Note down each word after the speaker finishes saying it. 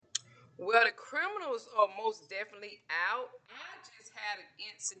Well, the criminals are most definitely out. I just had an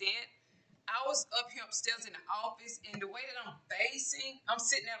incident. I was up here upstairs in the office, and the way that I'm facing, I'm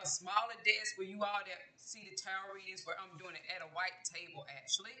sitting at a smaller desk where you all that see the tower readings, where I'm doing it at a white table,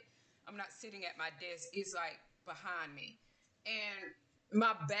 actually. I'm not sitting at my desk, it's like behind me. And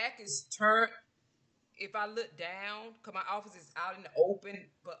my back is turned. If I look down, because my office is out in the open,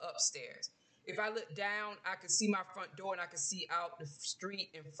 but upstairs. If I look down, I can see my front door and I can see out the street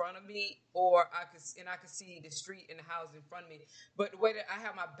in front of me, or I can see the street and the house in front of me. But the way that I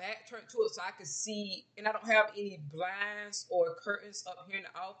have my back turned to it, so I can see, and I don't have any blinds or curtains up here in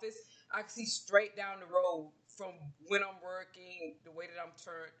the office. I can see straight down the road from when I'm working, the way that I'm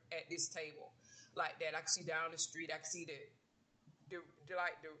turned at this table, like that. I can see down the street. I can see the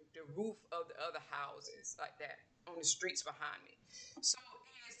roof of the other houses like that on the streets behind me. So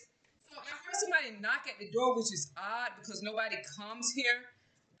so I heard somebody knock at the door, which is odd because nobody comes here.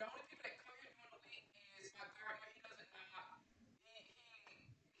 The only people that come here during the week is my partner. He doesn't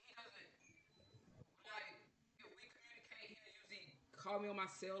he doesn't like if we communicate. He'll usually call me on my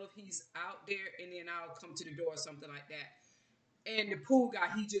cell if he's out there, and then I'll come to the door or something like that. And the pool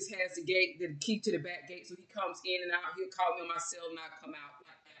guy, he just has the key to the back gate, so he comes in and out. He'll call me on my cell, and I come out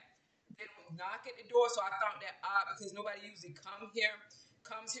like that. They don't knock at the door, so I found that odd because nobody usually comes here.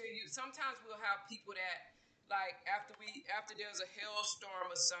 Sometimes we'll have people that like after there's a hailstorm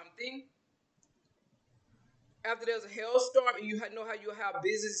or something. After there's a hailstorm, and you know how you have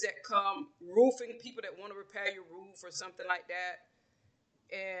businesses that come, roofing people that want to repair your roof or something like that,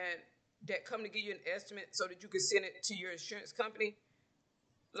 and that come to give you an estimate so that you can send it to your insurance company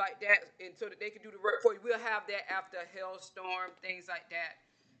like that, and so that they can do the work for you. We'll have that after a hailstorm, things like that.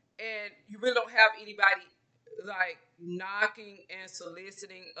 And you really don't have anybody like knocking and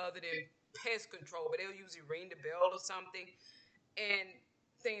soliciting other than pest control, but they'll usually ring the bell or something and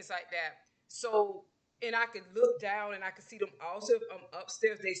things like that. So, and I can look down and I can see them also. If I'm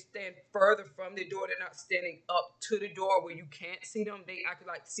upstairs, they stand further from the door. They're not standing up to the door where you can't see them. I could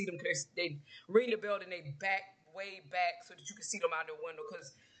like see them because they ring the bell and they back way back so that you can see them out the window.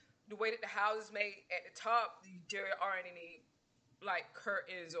 Because the way that the house is made at the top, there aren't any like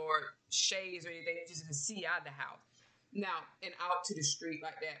curtains or shades or anything. You just can see out of the house now and out to the street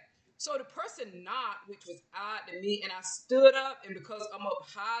like that. So the person knocked, which was odd to me, and I stood up, and because I'm up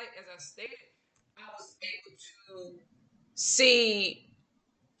high, as I stated, I was able to see.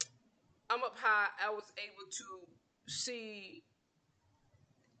 I'm up high. I was able to see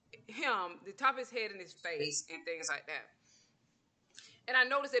him, the top of his head and his face, and things like that. And I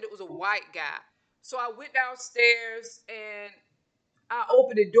noticed that it was a white guy. So I went downstairs and I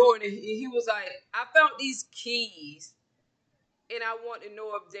opened the door, and he was like, "I found these keys, and I want to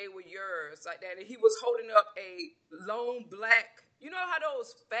know if they were yours," like that. And he was holding up a long black, you know how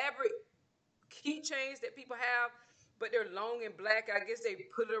those fabric keychains that people have, but they're long and black. I guess they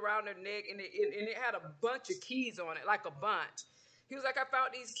put it around their neck, and it had a bunch of keys on it, like a bunch. He was like, "I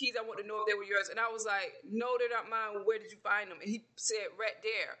found these keys. I want to know if they were yours." And I was like, "No, they're not mine. Where did you find them?" And he said, "Right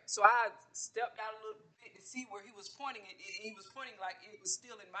there." So I stepped out a little bit to see where he was pointing. He was pointing like it was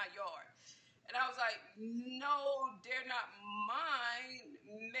still in my yard. And I was like, "No, they're not mine.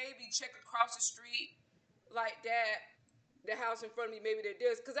 Maybe check across the street like that. The house in front of me, maybe they're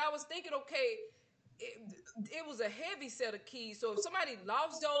theirs." Because I was thinking, okay, it, it was a heavy set of keys. So if somebody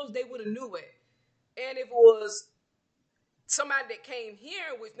lost those, they would have knew it. And if it was somebody that came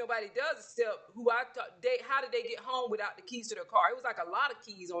here, which nobody does except who I thought, how did they get home without the keys to their car? It was like a lot of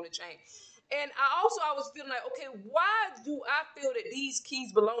keys on the chain. And I was feeling like, okay, why do I feel that these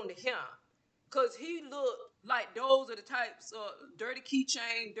keys belong to him? Because he looked like those are the types of dirty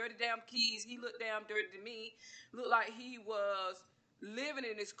keychain, dirty damn keys. He looked damn dirty to me. Looked like he was living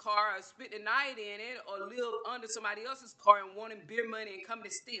in his car or spent the night in it or live under somebody else's car and wanting beer money and coming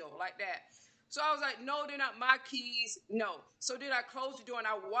to steal like that. So I was like, "No, they're not my keys. No." So then I closed the door and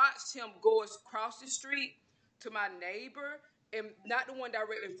I watched him go across the street to my neighbor, and not the one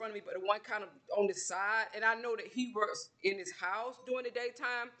directly in front of me, but the one kind of on the side. And I know that he works in his house during the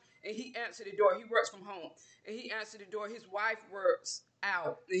daytime, and he answered the door. He works from home, and he answered the door. His wife works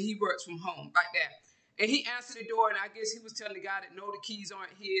out, and he works from home like that. And he answered the door, and I guess he was telling the guy that no, the keys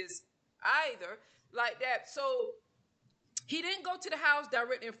aren't his either, like that. So he didn't go to the house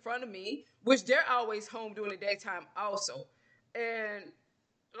directly in front of me, which they're always home during the daytime also. And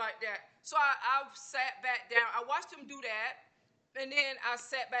like that. So I sat back down. I watched him do that. And then I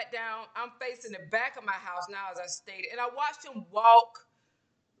sat back down. I'm facing the back of my house now, as I stated. And I watched him walk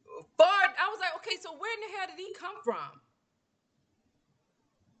far. I was like, okay, so where in the hell did he come from?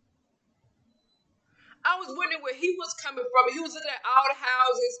 I was wondering where he was coming from. He was looking at all the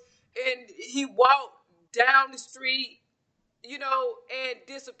houses, and he walked down the street, and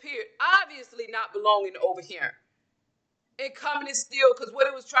disappeared. Obviously not belonging over here. And coming and steal, because what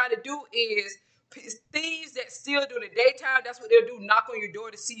it was trying to do is thieves that steal during the daytime, that's what they'll do, knock on your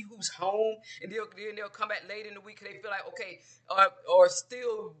door to see who's home, and they'll come back late in the week because they feel like, okay, or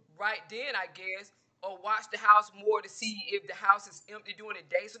steal right then, I guess, or watch the house more to see if the house is empty during the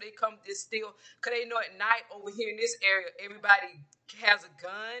day, so they come to steal, because they know at night over here in this area, everybody has a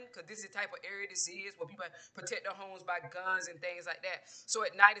gun, because this is the type of area this is, where people protect their homes by guns and things like that. So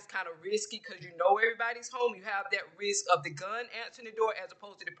at night it's kind of risky because you know everybody's home. You have that risk of the gun answering the door as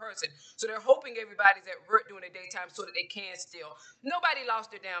opposed to the person. So they're hoping everybody's at work during the daytime so that they can steal. Nobody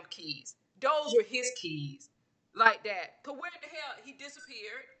lost their damn keys. Those were his keys, like that. Cause where the hell he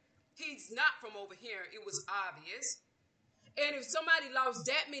disappeared? He's not from over here. It was obvious. And if somebody lost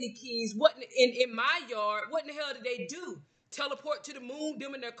that many keys, what in my yard? What in the hell did they do? Teleport to the moon?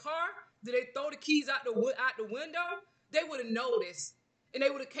 Them in their car? Did they throw the keys out the window? They would have noticed, and they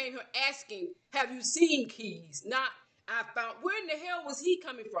would have came here asking, "Have you seen keys?" Not, "I found." Where in the hell was he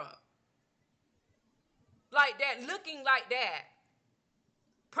coming from? Like that, looking like that.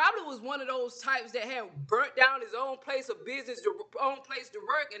 Probably was one of those types that had burnt down his own place of business, own place to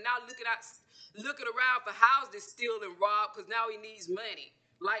work, and now looking around for houses to steal and rob because now he needs money,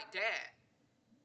 like that.